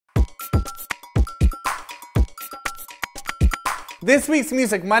This week's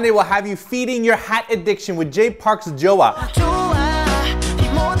Music Monday will have you feeding your hat addiction with Jay Park's Joah.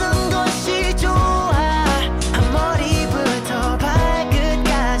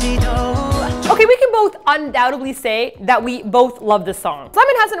 Okay, we can both undoubtedly say that we both love this song.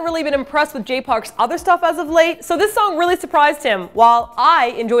 Simon hasn't really been impressed with Jay Park's other stuff as of late, so this song really surprised him, while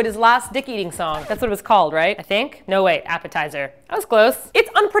I enjoyed his last dick-eating song. That's what it was called, right? I think? No, wait, Appetizer. That was close. It's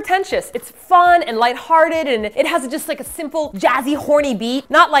unpretentious. It's fun and lighthearted, and it has just like a simple, jazzy, horny beat.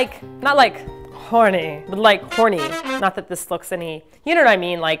 Not like horny, but like horny. Not that this looks any, you know what I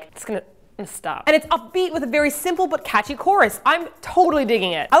mean? Like, it's gonna stop. And it's upbeat with a very simple but catchy chorus. I'm totally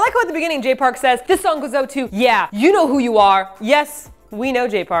digging it. I like how at the beginning Jay Park says, this song goes out to, yeah, you know who you are. Yes, we know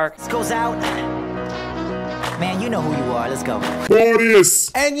Jay Park. This goes out. Man, you know who you are. Let's go.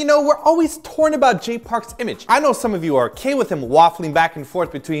 Glorious. And you know, we're always torn about Jay Park's image. I know some of you are okay with him waffling back and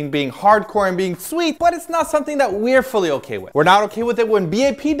forth between being hardcore and being sweet, but it's not something that we're fully okay with. We're not okay with it when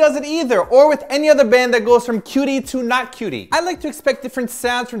BAP does it either, or with any other band that goes from cutie to not cutie. I like to expect different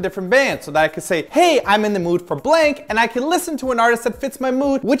sounds from different bands so that I could say, hey, I'm in the mood for blank, and I can listen to an artist that fits my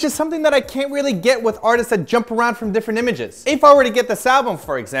mood, which is something that I can't really get with artists that jump around from different images. If I were to get this album,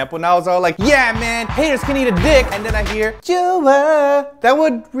 for example, and I was all like, yeah, man, haters can eat a dick, and then I hear Joah, that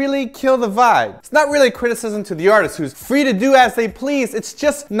would really kill the vibe. It's not really a criticism to the artist who's free to do as they please, it's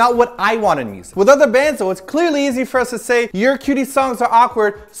just not what I want in music. With other bands though, it's clearly easy for us to say, your cutie songs are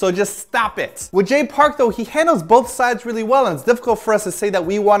awkward, so just stop it. With Jay Park though, he handles both sides really well, and it's difficult for us to say that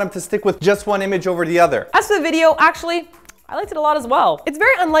we want him to stick with just one image over the other. As for the video, actually, I liked it a lot as well. It's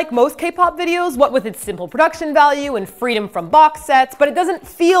very unlike most K-pop videos, what with its simple production value and freedom from box sets, but it doesn't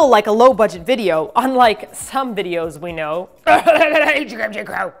feel like a low-budget video, unlike some videos we know.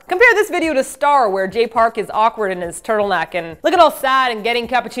 Compare this video to Star, where Jay Park is awkward in his turtleneck and looking all sad and getting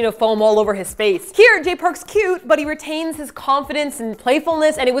cappuccino foam all over his face. Here, Jay Park's cute, but he retains his confidence and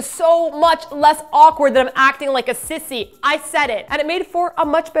playfulness, and it was so much less awkward that I'm acting like a sissy. I said it, and it made for a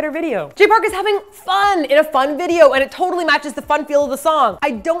much better video. Jay Park is having fun in a fun video, and it totally matches the fun feel of the song. I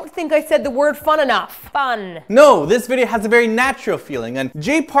don't think I said the word fun enough. Fun. No, this video has a very natural feeling, and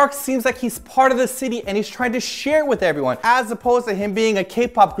Jay Park seems like he's part of the city and he's trying to share it with everyone, as opposed to him being a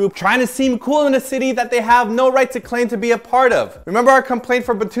K-pop group trying to seem cool in a city that they have no right to claim to be a part of. Remember our complaint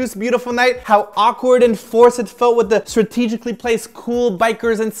for Batu's Beautiful Night? How awkward and forced it felt with the strategically placed cool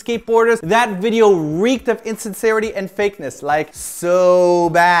bikers and skateboarders? That video reeked of insincerity and fakeness, like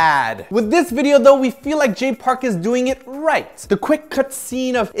so bad. With this video though, we feel like Jay Park is doing it right. The quick cut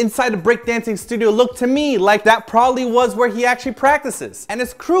scene of inside a breakdancing studio looked to me like that probably was where he actually practices. And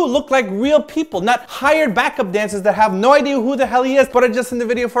his crew looked like real people, not hired backup dancers that have no idea who the hell he is, but are just in the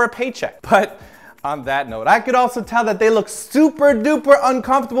video for a paycheck. But on that note, I could also tell that they look super duper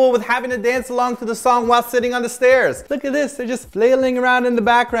uncomfortable with having to dance along to the song while sitting on the stairs. Look at this, they're just flailing around in the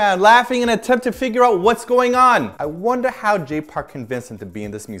background, laughing in an attempt to figure out what's going on. I wonder how Jay Park convinced him to be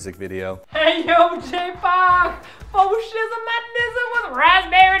in this music video. Hey yo, Jay Park! Full shizzle madness with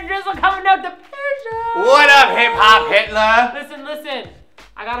raspberry drizzle coming out the picture! What up, hip hop Hitler? Listen,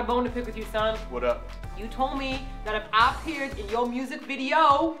 I got a bone to pick with you, son. What up? You told me that if I appeared in your music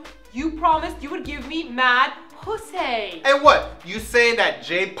video, you promised you would give me mad pussy. And what? You saying that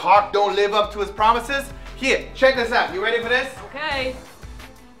Jay Park don't live up to his promises? Here, check this out. You ready for this? Okay.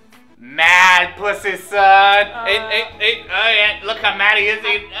 Mad pussy, son. Hey, oh yeah, look how mad he is.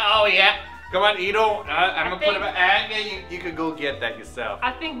 Oh yeah. Come on, you don't. I'm gonna put him. Yeah, you could go get that yourself.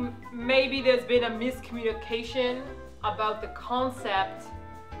 I think maybe there's been a miscommunication about the concept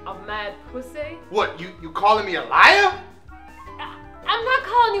of mad pussy. What? You calling me a liar? I'm not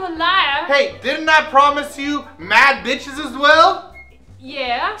calling you a liar. Hey, didn't I promise you mad bitches as well?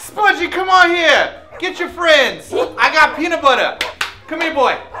 Yeah. Spongy, come on here. Get your friends. I got peanut butter. Come here,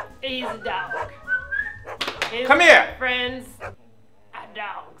 boy. He's a dog. Come here. Friends are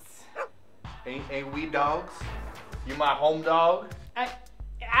dogs. Ain't we dogs? You my home dog? I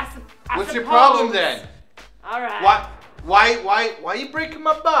What's your suppose. problem then? All right. Why you breaking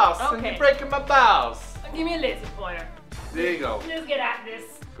my balls? Okay. You breaking my balls. Give me a laser pointer. There you go. Let's get at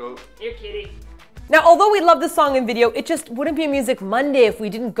this. Go. Here, kitty. Now, although we love this song and video, it just wouldn't be a Music Monday if we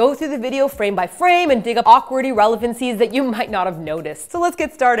didn't go through the video frame by frame and dig up awkward irrelevancies that you might not have noticed. So let's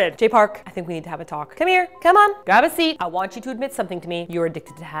get started. Jay Park, I think we need to have a talk. Come here, come on, grab a seat. I want you to admit something to me. You're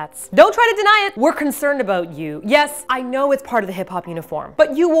addicted to hats. Don't try to deny it. We're concerned about you. Yes, I know it's part of the hip hop uniform,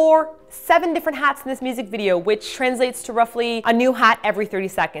 but you wore 7 different hats in this music video, which translates to roughly a new hat every 30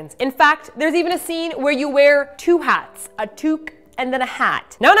 seconds. In fact, there's even a scene where you wear 2 hats, a toque and then a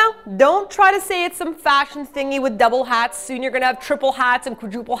hat. No, don't try to say it's some fashion thingy with double hats. Soon you're gonna have triple hats and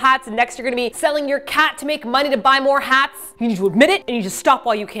quadruple hats, and next you're gonna be selling your cat to make money to buy more hats. You need to admit it, and you just stop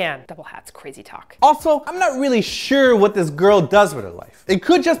while you can. Double hats, crazy talk. Also, I'm not really sure what this girl does with her life. It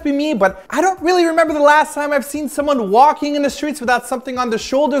could just be me, but I don't really remember the last time I've seen someone walking in the streets without something on their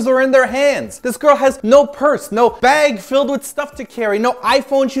shoulders or in their hands. This girl has no purse, no bag filled with stuff to carry, no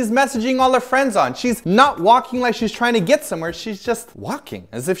iPhone she's messaging all her friends on. She's not walking like she's trying to get somewhere, she's just walking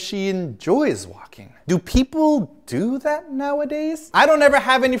as if she enjoys walking. Do people do that nowadays? I don't ever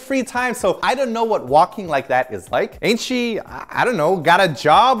have any free time, so I don't know what walking like that is like. Ain't she, I don't know, got a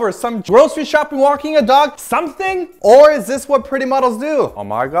job or some grocery shopping walking a dog? Something? Or is this what pretty models do? Oh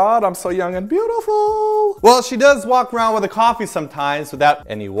my God, I'm so young and beautiful. Well, she does walk around with a coffee sometimes without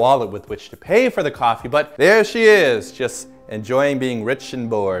any wallet with which to pay for the coffee, but there she is, just enjoying being rich and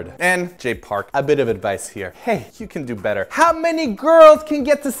bored. And Jay Park, a bit of advice here. Hey, you can do better. How many girls can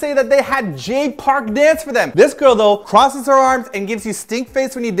get to say that they had Jay Park dance for them? This girl though crosses her arms and gives you stink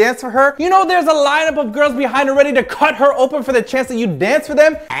face when you dance for her. You know there's a lineup of girls behind her ready to cut her open for the chance that you dance for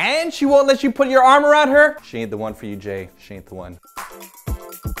them, and she won't let you put your arm around her? She ain't the one for you, Jay. She ain't the one.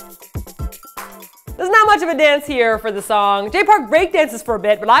 There's not much of a dance here for the song. Jay Park breakdances for a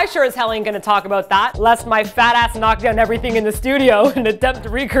bit, but I sure as hell ain't gonna talk about that, lest my fat ass knock down everything in the studio in an attempt to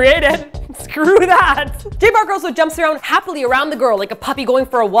recreate it. Screw that. Jay Park also jumps around happily around the girl like a puppy going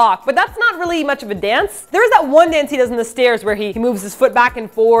for a walk, but that's not really much of a dance. There is that one dance he does in the stairs where he moves his foot back and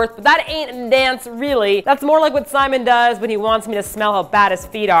forth, but that ain't a dance really. That's more like what Simon does when he wants me to smell how bad his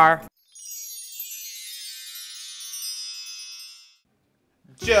feet are.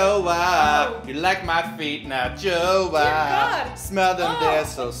 Joah, you like my feet now, Joah. Smell them, they're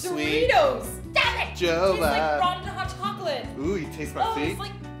so sweet. Doritos! Damn it! Joah. It's like rotten hot chocolate. Ooh, you taste my feet? It's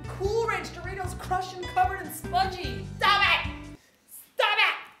like Cool Ranch Doritos crushed and covered in spongy. Stop it! Stop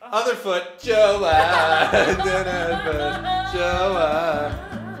it! Other foot, Joah. Joah.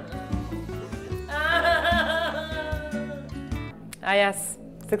 Ah yes,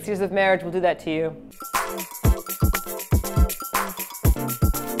 6 years of marriage will do that to you.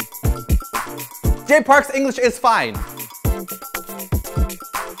 Jay Park's English is fine.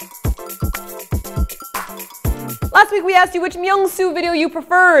 Last week we asked you which Myung-soo video you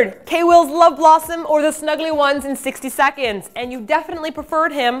preferred, K-Will's Love Blossom or the Snuggly Ones in 60 Seconds, and you definitely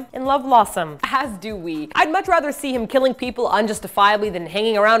preferred him in Love Blossom, as do we. I'd much rather see him killing people unjustifiably than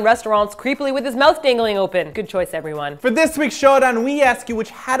hanging around restaurants creepily with his mouth dangling open. Good choice, everyone. For this week's showdown, we ask you which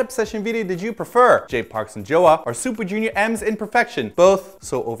hat obsession video did you prefer? Jay Park's and Joah or Super Junior M's Imperfection? Both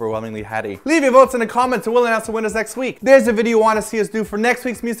so overwhelmingly hatty. Leave your votes in the comments and we'll announce the winners next week. There's a video you want to see us do for next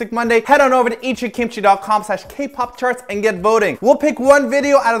week's Music Monday. Head on over to eatyourkimchi.com/Kpop charts and get voting. We'll pick one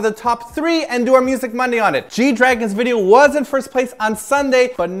video out of the top 3 and do our Music Monday on it. G-Dragon's video was in first place on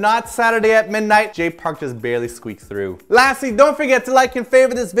Sunday, but not Saturday at midnight. Jay Park just barely squeaked through. Lastly, don't forget to like and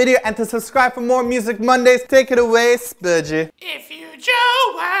favorite this video and to subscribe for more Music Mondays. Take it away, Spudgy. If you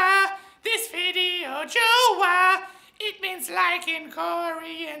Joah this video, Joah, it means like in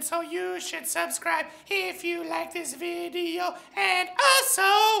Korean, so you should subscribe if you like this video. And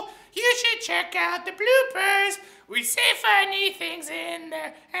also, you should check out the bloopers. We say funny things in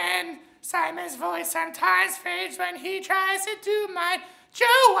there, and Simon's voice sometimes fades when he tries to do mine.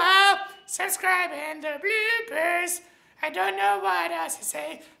 Joah, subscribe and the bloopers. I don't know what else to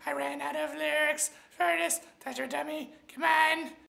say. I ran out of lyrics for this. That's your dummy. Come on.